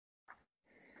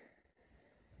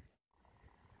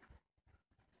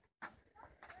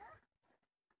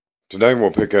Today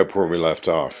we'll pick up where we left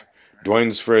off.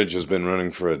 Duane's fridge has been running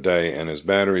for a day and his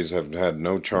batteries have had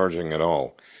no charging at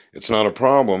all. It's not a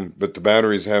problem, but the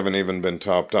batteries haven't even been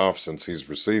topped off since he's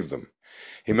received them.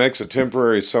 He makes a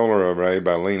temporary solar array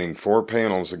by leaning 4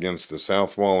 panels against the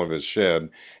south wall of his shed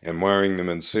and wiring them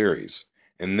in series,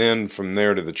 and then from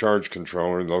there to the charge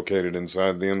controller located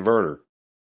inside the inverter.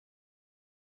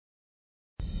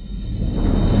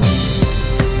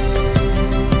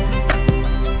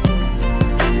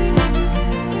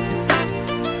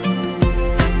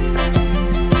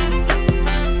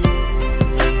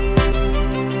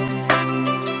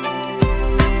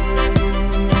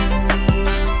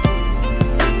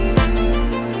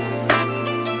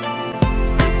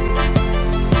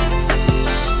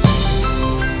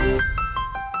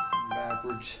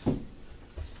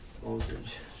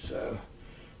 Voltage, so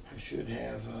I should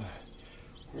have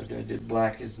where I did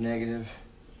black is negative.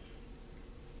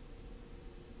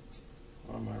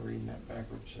 Why am I reading that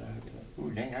backwards?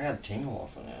 Ooh, dang, I got a tingle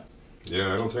off of that.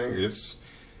 Yeah, it'll take it's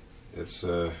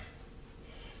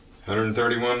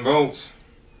 131 volts.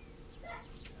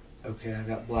 Okay, I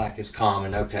got black is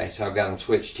common. Okay, so I've got them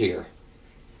switched here.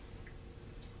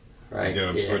 Right? You got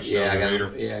them switched yeah, on the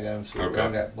meter? Yeah, I got them switched. Okay.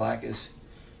 I got black is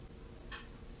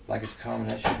common.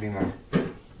 That should be my.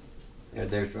 Yeah,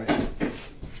 there's my.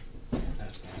 That's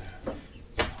my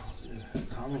positive.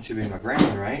 Common should be my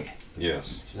ground, right?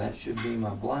 Yes. So that should be my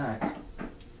black.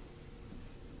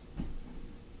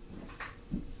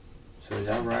 So did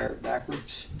I write it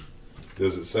backwards?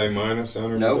 Does it say minus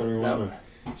 131? Nope.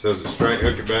 It says it straight.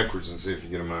 Hook it backwards and see if you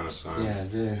get a minus sign. Yeah, I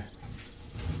do.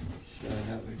 So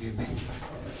that would give me.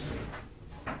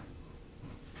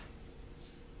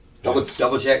 Double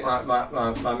check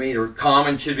my meter.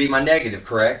 Common should be my negative,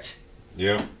 correct?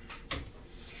 Yep.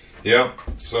 Yep.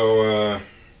 So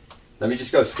let me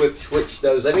just go switch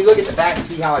those. Let me look at the back and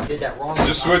see how I did that wrong.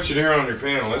 just switch it here on your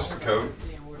panel. That's the code.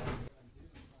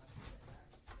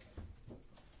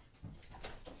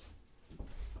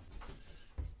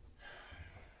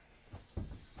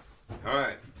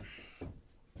 Alright.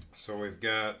 So we've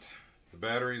got the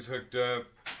batteries hooked up.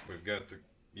 We've got the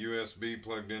USB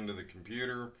plugged into the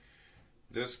computer.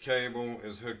 This cable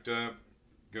is hooked up,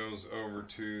 goes over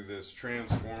to this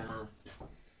transformer,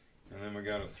 and then we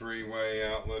got a 3-way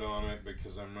outlet on it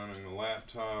because I'm running the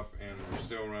laptop and we're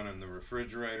still running the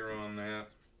refrigerator on that.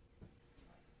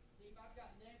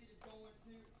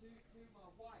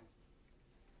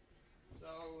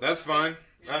 That's fine.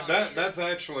 That's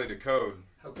actually the code.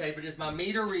 Okay, but is my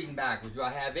meter reading backwards? Do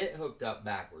I have it hooked up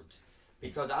backwards?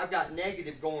 Because I've got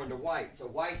negative going to white, so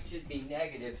white should be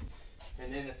negative. And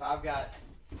then if I've got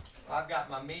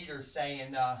my meter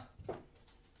saying, oh,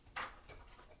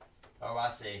 I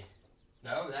see.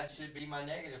 No, that should be my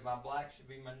negative. My black should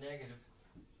be my negative.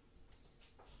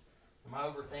 Am I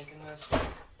overthinking this?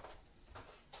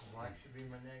 Black should be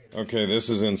my negative. Okay, this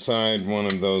is inside one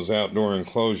of those outdoor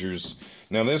enclosures.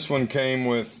 Now this one came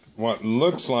with what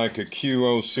looks like a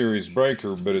QO series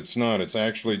breaker, but it's not. It's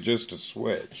actually just a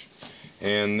switch.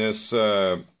 And this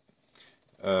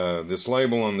this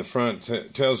label on the front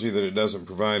tells you that it doesn't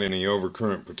provide any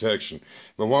overcurrent protection.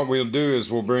 But what we'll do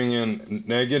is we'll bring in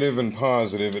negative and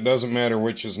positive. It doesn't matter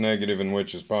which is negative and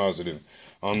which is positive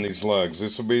on these lugs.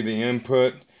 This will be the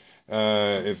input.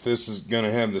 If this is going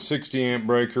to have the 60 amp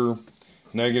breaker,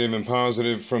 negative and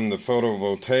positive from the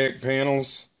photovoltaic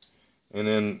panels, and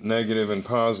then negative and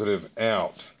positive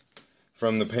out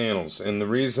from the panels. And the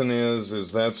reason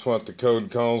is that's what the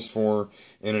code calls for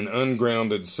in an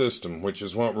ungrounded system, which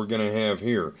is what we're going to have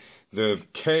here. The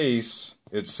case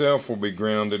itself will be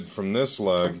grounded from this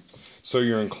lug, so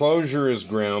your enclosure is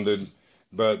grounded,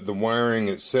 but the wiring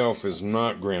itself is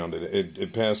not grounded.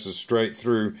 It passes straight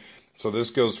through. So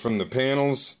this goes from the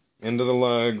panels into the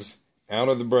lugs, out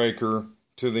of the breaker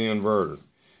to the inverter.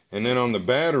 And then on the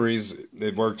batteries,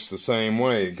 it works the same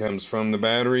way. It comes from the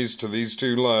batteries to these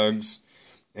 2 lugs,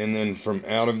 and then from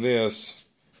out of this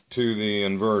to the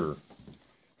inverter.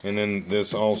 And then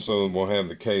this also will have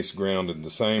the case grounded the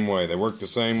same way. They work the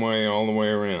same way all the way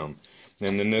around.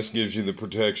 And then this gives you the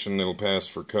protection that'll pass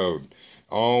for code.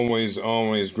 Always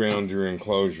ground your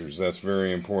enclosures. That's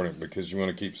very important because you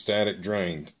want to keep static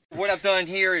drained. What I've done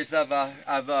here is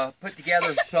I've put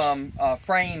together some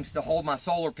frames to hold my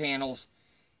solar panels,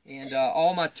 and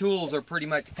all my tools are pretty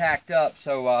much packed up,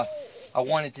 so I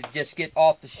wanted to just get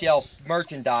off the shelf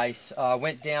merchandise.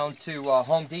 Went down to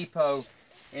Home Depot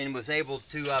and was able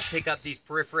to pick up these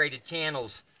perforated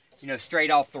channels, you know,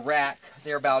 straight off the rack.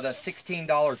 They're about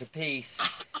 $16 a piece.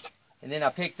 And then I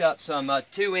picked up some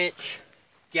 2-inch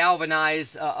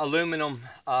galvanized aluminum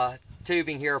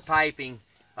tubing here, piping,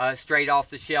 straight off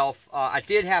the shelf. I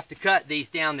did have to cut these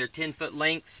down. They're 10-foot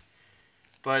lengths,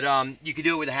 but you can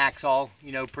do it with a hacksaw,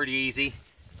 you know, pretty easy.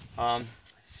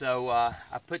 So I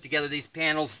put together these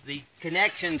panels. The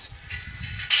connections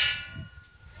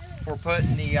for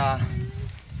putting the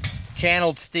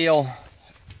channeled steel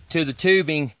to the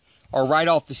tubing are right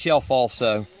off the shelf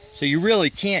also. So you really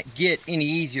can't get any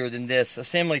easier than this.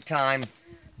 Assembly time,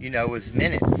 you know, is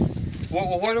minutes.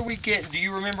 Well, what are we getting? Do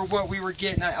you remember what we were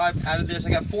getting out of this? I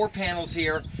got 4 panels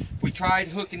here. We tried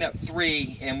hooking up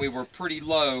 3 and we were pretty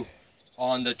low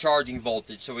on the charging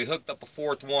voltage. So we hooked up a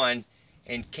 4th one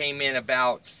and came in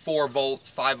about 4 volts,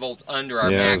 5 volts under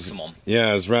our maximum.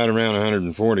 It's right around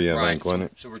 140, I think, wasn't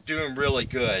it? So we're doing really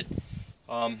good.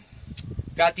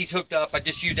 Got these hooked up. I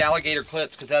just used alligator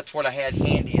clips because that's what I had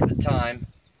handy at the time.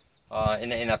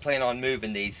 And I plan on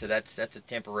moving these, so that's a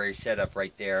temporary setup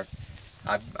right there.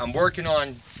 I'm working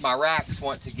on my racks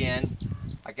once again.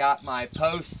 I got my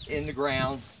post in the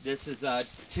ground. This is a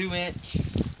 2-inch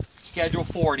schedule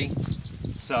 40,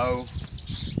 so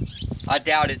I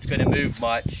doubt it's going to move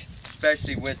much,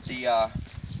 especially with the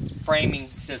framing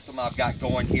system I've got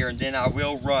going here. And then I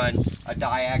will run a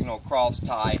diagonal cross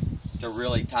tie to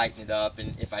really tighten it up,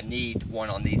 and if I need one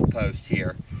on these posts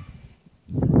here.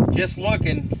 Just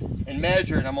looking and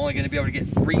measuring, I'm only going to be able to get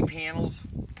 3 panels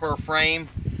per frame,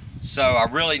 so I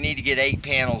really need to get 8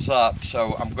 panels up.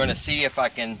 So I'm going to see if I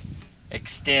can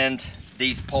extend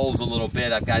these poles a little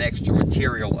bit. I've got extra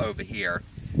material over here,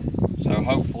 so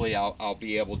hopefully I'll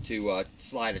be able to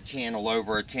slide a channel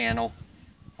over a channel.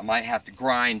 I might have to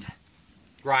grind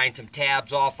some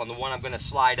tabs off on the one I'm going to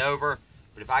slide over,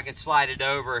 but if I can slide it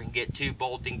over and get 2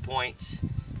 bolting points,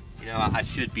 you know, I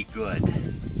should be good.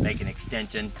 Make an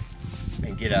extension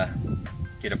and get a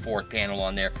 4th panel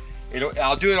on there.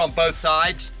 I'll do it on both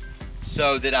sides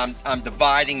so that I'm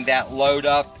dividing that load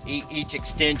up. Each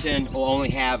extension will only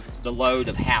have the load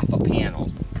of half a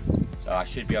panel. So I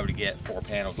should be able to get 4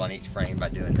 panels on each frame by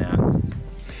doing that.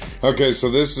 Okay, so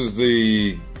this is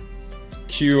the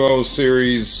QO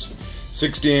series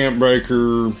 60 amp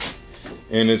breaker,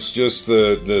 and it's just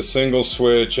the single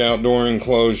switch outdoor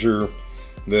enclosure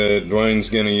that Duane's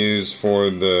going to use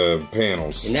for the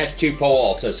panels. And that's 2-pole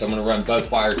also, so I'm going to run both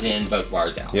wires in, both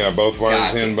wires out. Yeah, both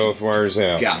wires in, both wires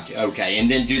out. Gotcha, okay. And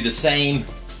then do the same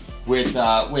with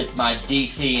my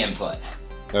DC input.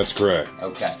 That's correct.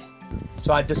 Okay.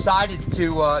 So I decided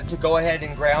to go ahead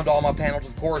and ground all my panels,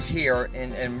 of course, here,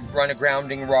 and run a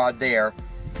grounding rod there.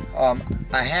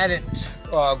 I hadn't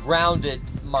grounded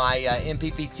my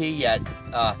MPPT yet,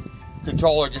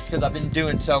 controller, just because I've been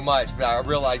doing so much, but I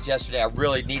realized yesterday I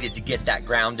really needed to get that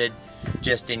grounded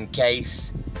just in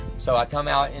case. So I come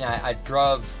out and I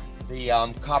drove the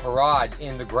copper rod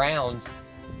in the ground,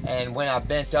 and when I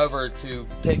bent over to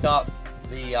pick up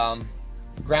the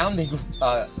grounding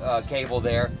cable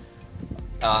there,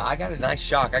 I got a nice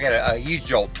shock. I got a huge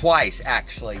jolt twice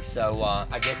actually, so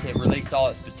I guess it released all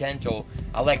its potential.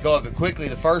 I let go of it quickly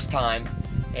the first time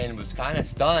and was kind of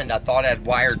stunned. I thought I'd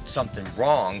wired something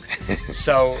wrong.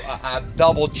 So I'm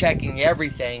double checking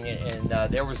everything, and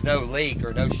there was no leak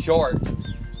or no short.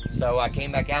 So I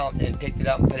came back out and picked it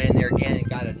up and put it in there again and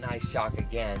got a nice shock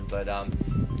again. But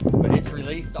it's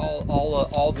released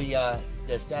all the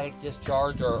static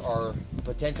discharge or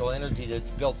potential energy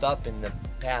that's built up in the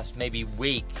past maybe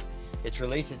week. It's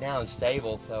released it now and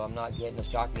stable, so I'm not getting a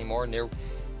shock anymore, and there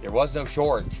was no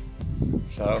short.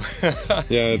 So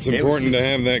yeah, it's important to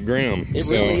have that ground. It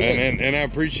really is. And I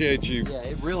appreciate you. Yeah,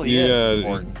 it really is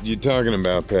important. You talking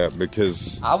about that,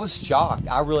 because I was shocked.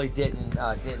 I really didn't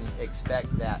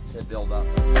expect that to build up.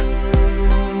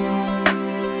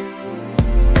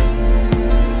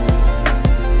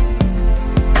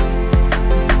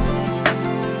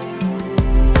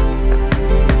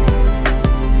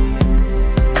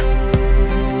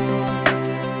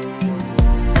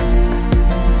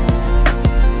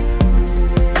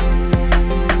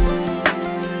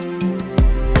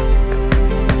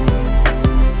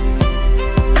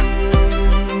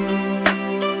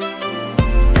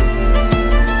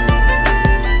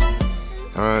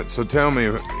 So tell me,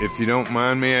 if you don't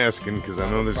mind me asking, because I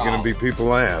know there's going to be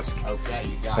people ask. Okay,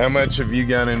 you got How much have you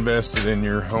got invested in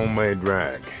your homemade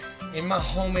rack? In my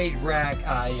homemade rack,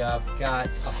 I got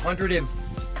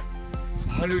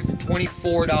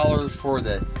 $124 for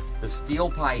the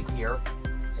steel pipe here,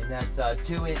 and that's a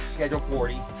 2-inch schedule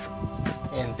 40.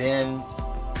 And then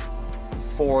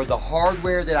for the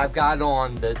hardware that I've got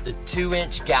on, the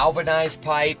 2-inch galvanized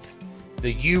pipe,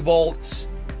 the U-bolts,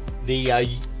 the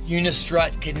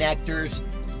unistrut connectors,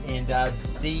 and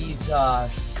these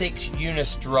 6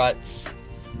 unistruts,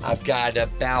 I've got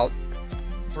about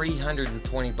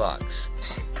 $320.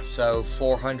 So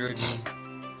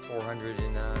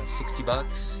 460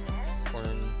 bucks.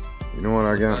 You know what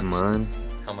I got in mine?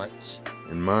 How much?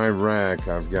 In my rack,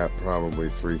 I've got probably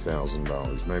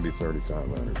 $3,000, maybe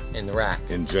 $3,500. In the rack?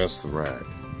 In just the rack.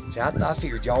 See, I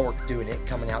figured y'all were doing it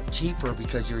coming out cheaper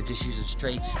because you were just using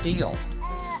straight steel.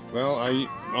 Well,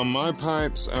 on my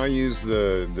pipes, I use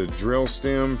the drill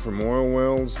stem from oil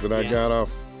wells that I got off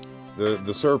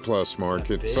the surplus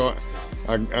market. So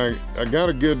I got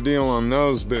a good deal on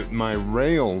those, but my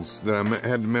rails that I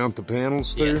had to mount the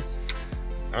panels to, Yes.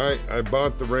 I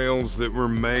bought the rails that were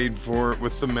made for it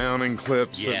with the mounting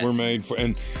clips that were made for,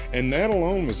 and that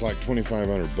alone was like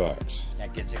 $2,500.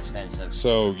 That gets expensive.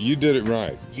 So you did it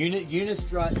right.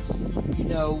 Unistruts, you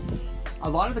know, a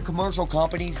lot of the commercial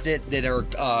companies that are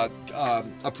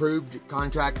approved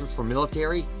contractors for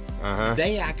military,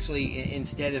 they actually,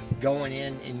 instead of going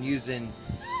in and using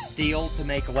steel to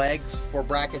make legs for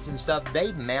brackets and stuff,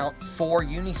 they mount 4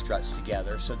 unistruts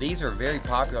together. So these are very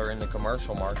popular in the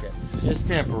commercial market. Just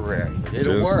temporary, but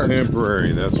it'll work. Just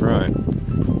temporary, that's right.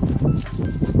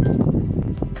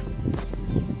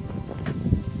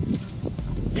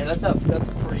 Yeah, that's a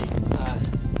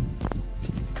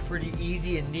pretty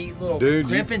easy and neat little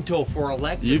crimping tool for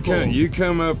electrical. You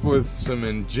come up with some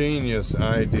ingenious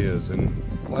ideas, and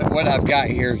what I've got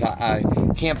here is I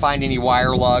can't find any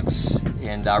wire lugs,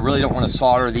 and I really don't want to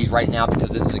solder these right now because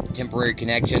this is a temporary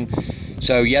connection.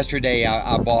 So yesterday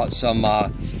I bought some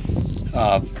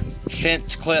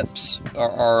fence clips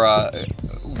or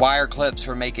wire clips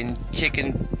for making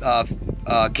chicken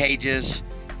cages,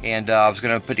 and I was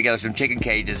going to put together some chicken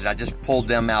cages, and I just pulled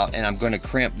them out, and I'm going to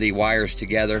crimp the wires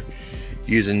together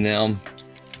using them.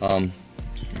 Let's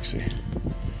see,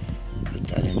 put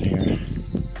that in here.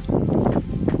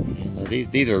 And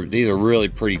these are really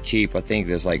pretty cheap. I think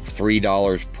there's like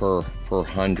 $3 per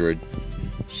 100.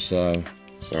 So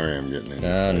sorry, I'm getting in.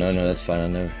 No, that's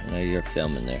fine. I know you're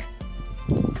filming there.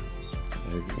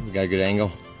 We got a good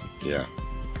angle. Yeah.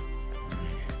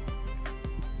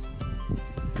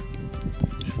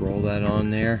 Roll that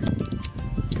on there,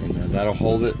 and that'll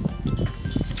hold it.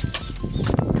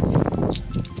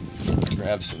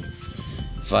 Grab some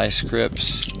vice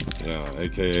grips. Yeah,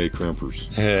 AKA crimpers.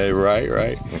 Hey,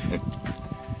 right.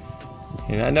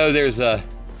 And I know there's a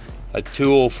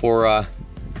tool for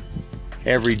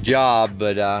every job,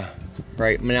 but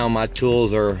right now my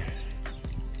tools are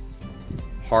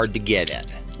hard to get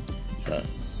at. So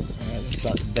that's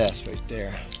not the best right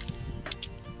there.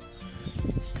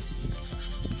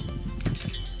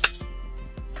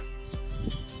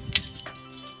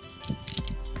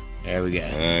 There we go.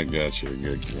 I got you a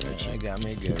good connection. I got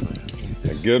me a good one.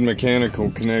 A good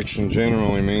mechanical connection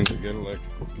generally means a good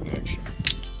electrical connection.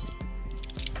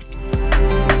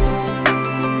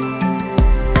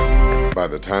 By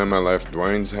the time I left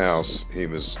Duane's house, he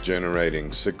was generating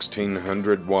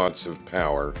 1,600 watts of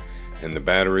power, and the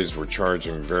batteries were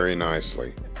charging very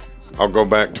nicely. I'll go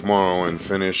back tomorrow and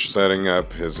finish setting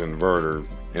up his inverter,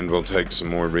 and we'll take some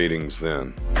more readings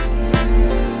then.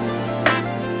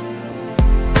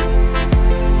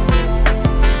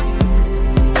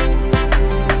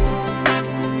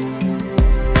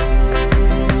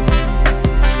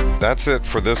 That's it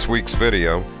for this week's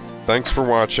video. Thanks for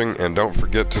watching, and don't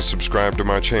forget to subscribe to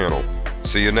my channel.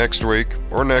 See you next week,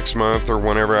 or next month, or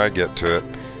whenever I get to it.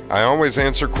 I always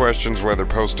answer questions whether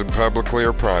posted publicly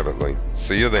or privately.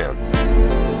 See you then.